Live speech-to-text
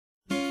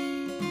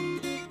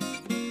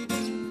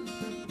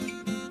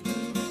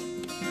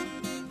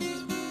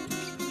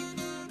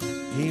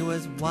He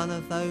was one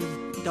of those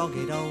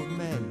dogged old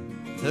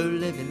men who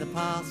live in the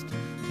past,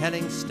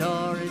 telling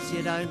stories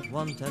you don't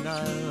want to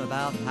know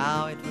about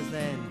how it was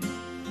then.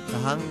 The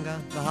hunger,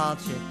 the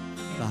hardship,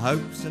 the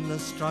hopes and the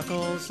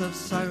struggles of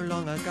so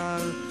long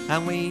ago.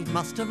 And we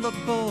must have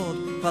looked bored,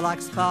 for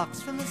like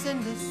sparks from the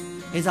cinders,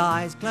 his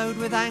eyes glowed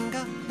with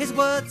anger, his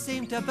words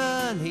seemed to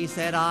burn. He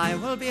said, I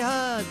will be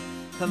heard,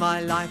 for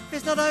my life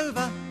is not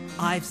over.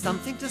 I've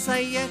something to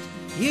say yet,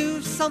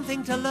 you've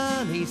something to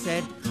learn. He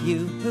said, you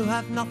who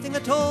have nothing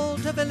at all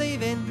to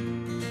believe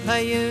in,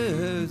 you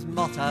whose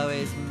motto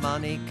is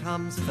money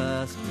comes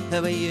first,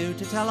 who are you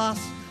to tell us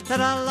that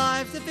our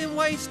lives have been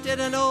wasted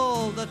and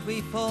all that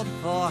we fought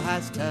for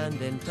has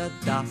turned into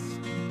dust?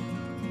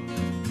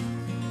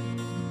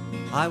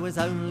 I was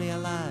only a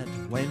lad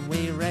when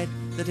we read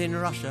that in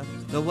Russia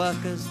the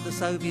workers, the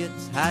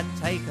Soviets, had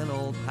taken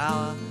all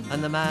power,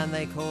 and the man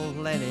they called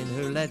Lenin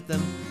who led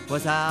them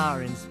was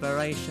our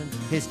inspiration.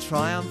 His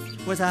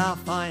triumph was our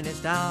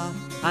finest hour,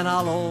 and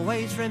I'll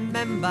always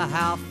remember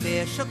how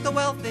fear shook the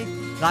wealthy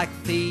like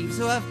thieves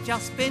who have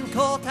just been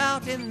caught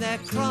out in their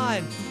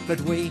crime.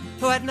 But we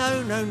who had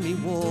known only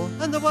war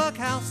and the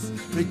workhouse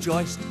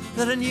rejoiced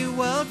that a new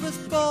world was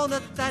born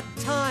at that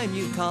time.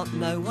 You can't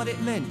know what it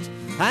meant,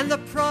 and the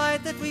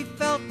pride that we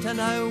felt to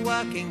know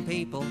working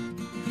people,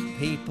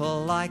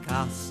 people like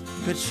us,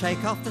 could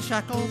shake off the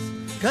shackles,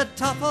 could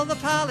topple the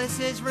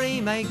palaces,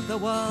 remake the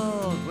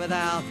world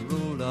without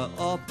ruler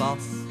or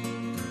boss.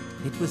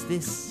 It was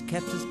this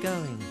kept us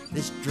going,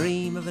 this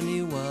dream of a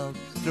new world,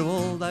 through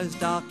all those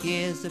dark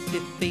years of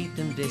defeat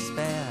and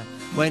despair,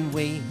 when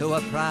we who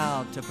are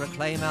proud to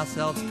proclaim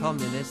ourselves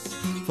communists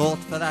fought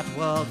for that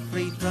world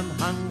free from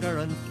hunger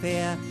and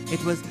fear.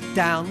 It was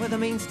down with the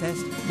means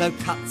test, no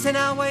cuts in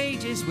our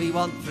wages, we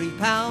want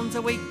 £3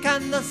 a week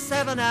and the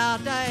 7-hour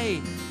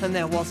day. And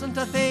there wasn't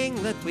a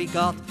thing that we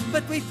got,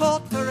 but we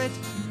fought for it.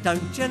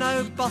 Don't you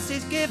know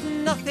bosses give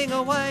nothing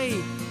away?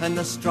 And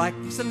the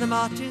strikes and the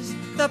marches,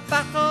 the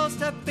battles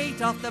to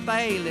beat off the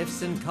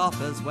bailiffs and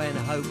coffers when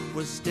hope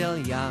was still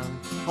young.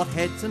 Hot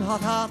heads and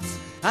hot hearts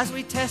as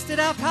we tested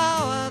our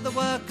power, the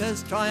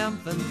workers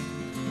triumphant,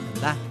 and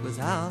that was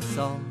our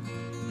song.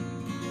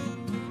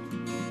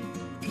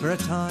 For a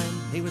time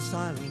he was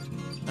silent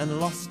and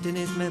lost in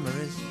his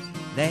memories.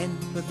 Then,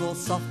 but more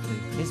softly,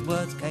 his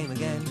words came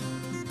again.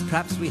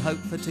 Perhaps we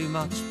hoped for too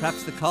much,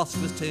 perhaps the cost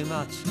was too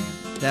much.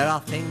 There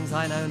are things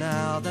I know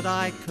now that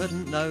I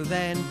couldn't know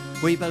then.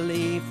 We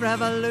believed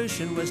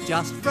revolution was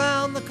just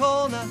round the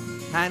corner,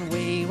 and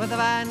we were the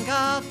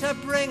vanguard to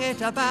bring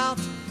it about.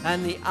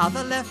 And the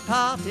other left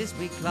parties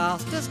we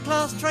classed as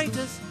class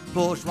traitors,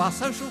 bourgeois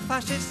social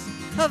fascists,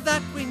 of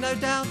that we no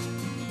doubt.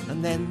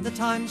 And then the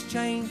times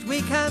changed,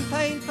 we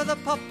campaigned for the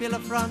Popular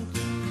Front.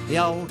 The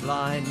old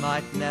line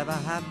might never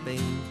have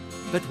been,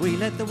 but we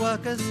led the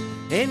workers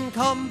in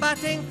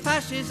combating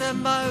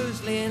fascism,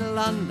 Mosley in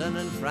London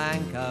and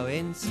Franco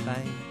in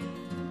Spain.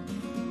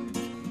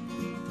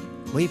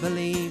 We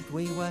believed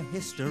we were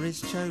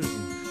history's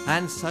chosen,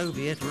 and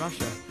Soviet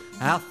Russia,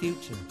 our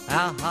future,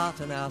 our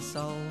heart and our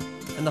soul.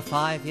 And the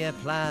 5-year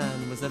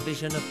plan was a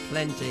vision of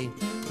plenty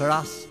for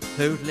us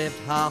who'd lived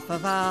half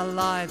of our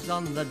lives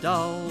on the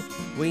dole.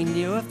 We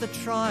knew of the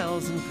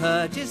trials and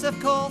purges, of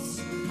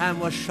course, and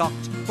were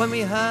shocked when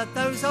we heard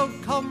those old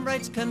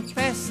comrades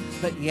confess.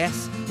 But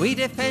yes, we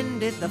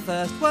defended the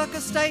first worker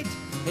state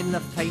in the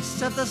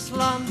face of the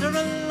slander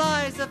and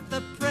lies of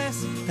the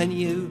press. And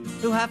you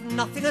who have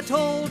nothing at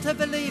all to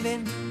believe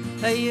in,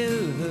 you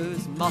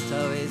whose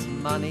motto is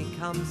money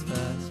comes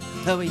first,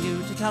 who are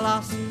you to tell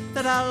us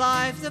that our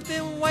lives have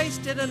been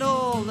wasted and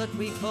all that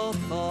we fought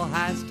for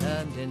has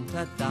turned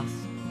into dust?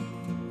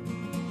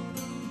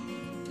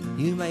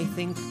 You may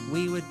think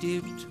we were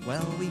duped.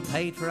 Well, we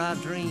paid for our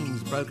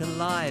dreams, broken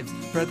lives,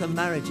 broken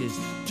marriages,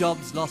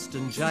 jobs lost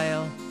and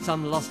jail.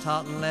 Some lost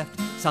heart and left,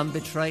 some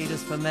betrayed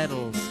us for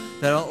medals.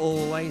 There are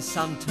always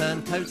some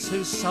turncoats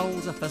whose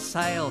souls are for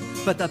sale,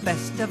 but the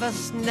best of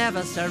us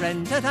never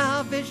surrendered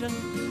our vision,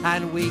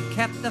 and we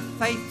kept the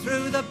faith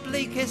through the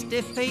bleakest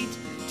defeat.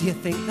 Do you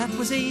think that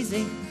was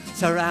easy?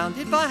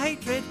 Surrounded by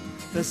hatred,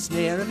 the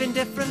sneer of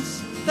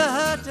indifference, the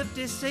hurt of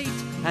deceit,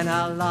 and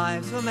our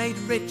lives were made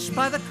rich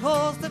by the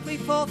cause that we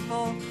fought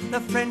for, the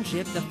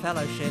friendship, the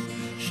fellowship,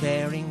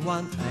 sharing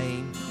one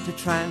aim, to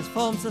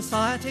transform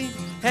society,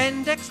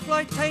 end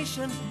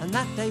exploitation, and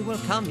that day will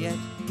come yet,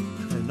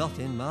 though not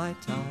in my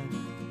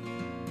time.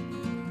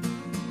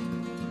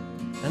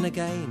 And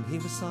again he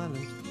was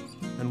silent,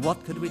 and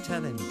what could we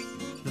tell him?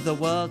 That the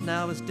world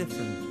now was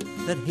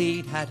different, that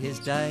he'd had his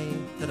day,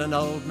 that an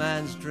old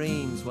man's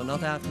dreams were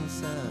not our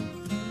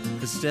concern.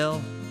 But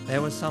still,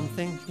 there was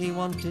something he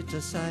wanted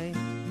to say.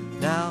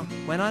 Now,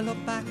 when I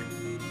look back,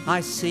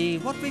 I see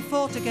what we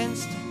fought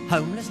against: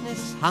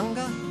 homelessness,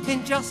 hunger,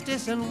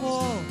 injustice and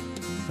war.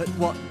 But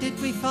what did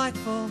we fight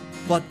for?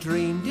 What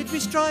dream did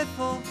we strive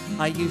for?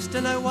 I used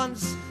to know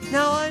once,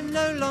 now I'm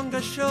no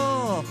longer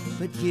sure.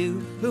 But you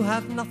who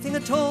have nothing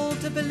at all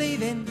to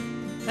believe in,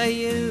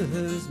 you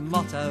whose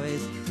motto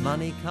is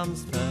money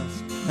comes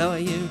first, who are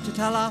you to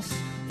tell us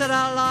that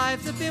our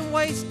lives have been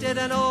wasted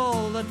and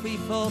all that we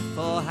fought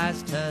for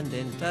has turned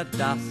into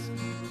dust.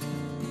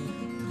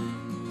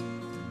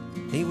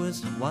 He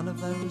was one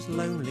of those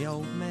lonely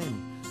old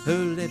men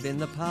who live in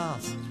the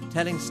past,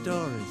 telling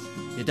stories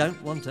you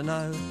don't want to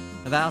know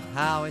about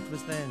how it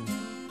was then.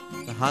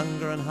 The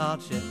hunger and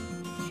hardship,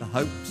 the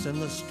hopes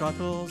and the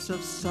struggles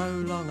of so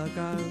long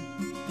ago.